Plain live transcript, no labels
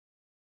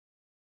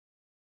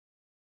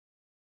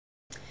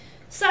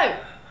So,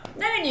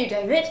 knowing you,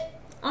 David,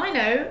 I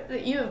know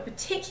that you have a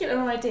particular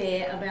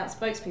idea about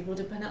spokespeople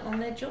depending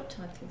on their job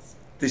titles.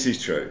 This is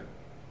true.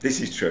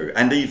 This is true.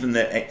 And even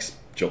their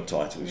ex-job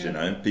titles, you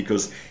know,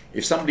 because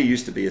if somebody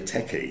used to be a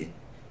techie,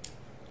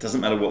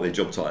 doesn't matter what their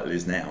job title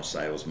is now,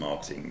 sales,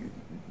 marketing,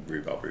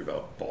 rhubarb,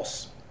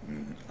 boss,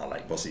 I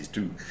like bosses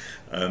too.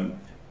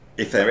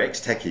 If they're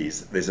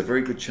ex-techies, there's a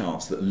very good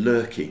chance that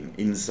lurking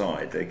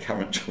inside their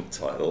current job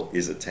title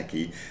is a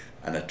techie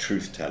and a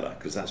truth teller,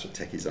 because that's what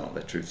techies are,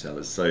 they're truth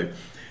tellers. So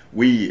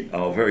we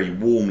are very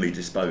warmly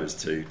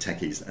disposed to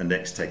techies and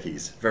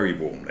ex-techies, very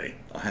warmly,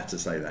 I have to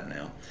say that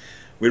now.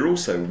 We're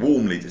also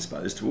warmly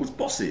disposed towards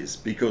bosses,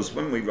 because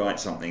when we write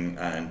something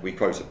and we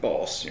quote a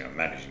boss, you know,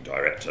 managing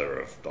director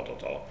of ...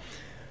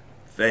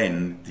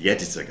 then the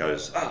editor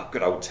goes, "Oh,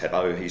 good old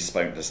Tebbutt, he's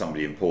spoken to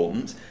somebody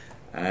important,"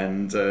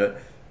 and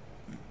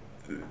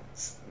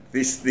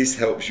this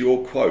helps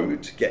your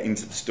quote get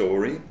into the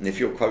story. And if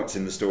your quote's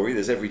in the story,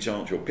 there's every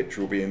chance your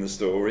picture will be in the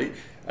story.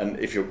 And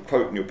if your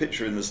quote and your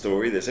picture are in the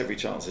story, there's every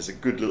chance there's a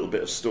good little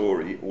bit of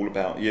story all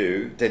about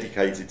you,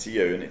 dedicated to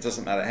you. And it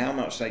doesn't matter how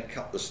much they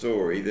cut the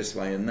story this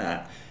way and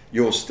that,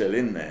 you're still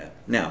in there.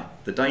 Now,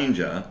 the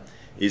danger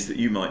is that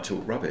you might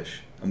talk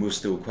rubbish and we'll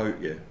still quote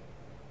you.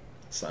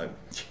 So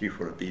you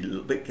want to be a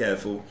little bit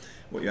careful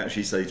what you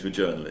actually say to a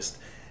journalist.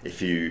 If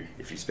you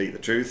speak the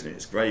truth and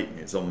it's great and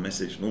it's on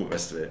message and all the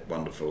rest of it,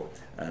 wonderful.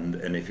 And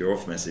if you're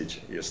off message,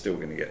 you're still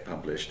going to get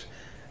published.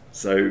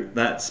 So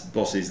that's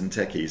bosses and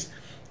techies.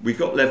 We've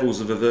got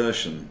levels of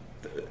aversion.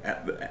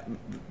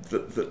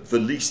 The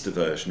least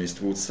aversion is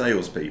towards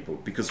salespeople,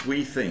 because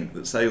we think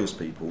that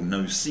salespeople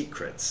know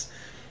secrets.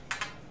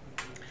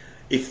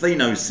 If they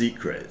know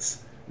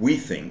secrets, we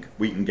think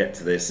we can get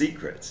to their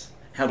secrets.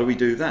 How do we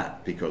do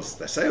that? Because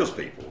they're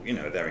salespeople, you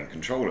know, they're in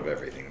control of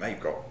everything. They've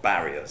got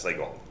barriers, they've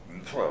got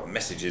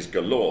messages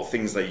galore,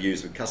 things they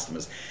use with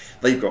customers.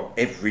 They've got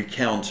every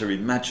counter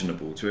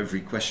imaginable to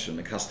every question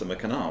a customer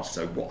can ask.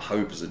 So what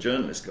hope has a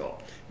journalist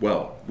got?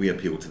 Well, we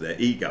appeal to their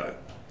ego.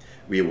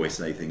 We always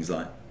say things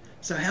like,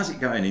 "So how's it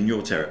going in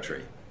your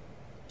territory?"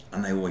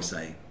 And they always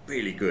say,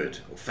 "Really good,"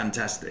 or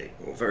 "fantastic,"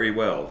 or "very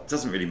well." It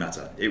doesn't really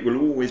matter. It will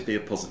always be a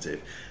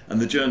positive.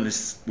 And the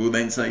journalists will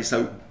then say,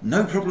 "So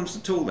no problems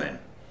at all then?"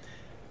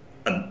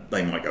 And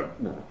they might go,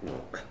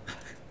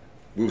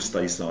 "We'll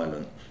stay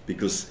silent,"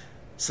 because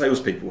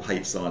salespeople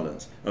hate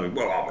silence. I mean,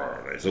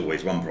 well, there's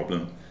always one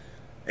problem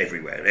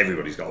everywhere.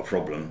 Everybody's got a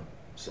problem.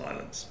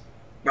 Silence.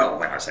 Well,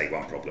 when I say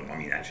one problem, I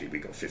mean actually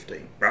we've got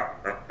 15.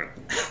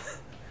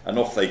 And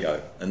off they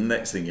go. And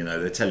next thing you know,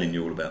 they're telling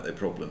you all about their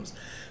problems.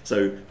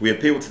 So we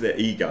appeal to their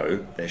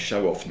ego, their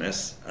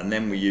show-offness, and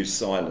then we use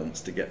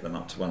silence to get them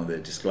up to one of their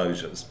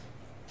disclosures.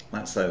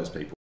 That's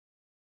salespeople.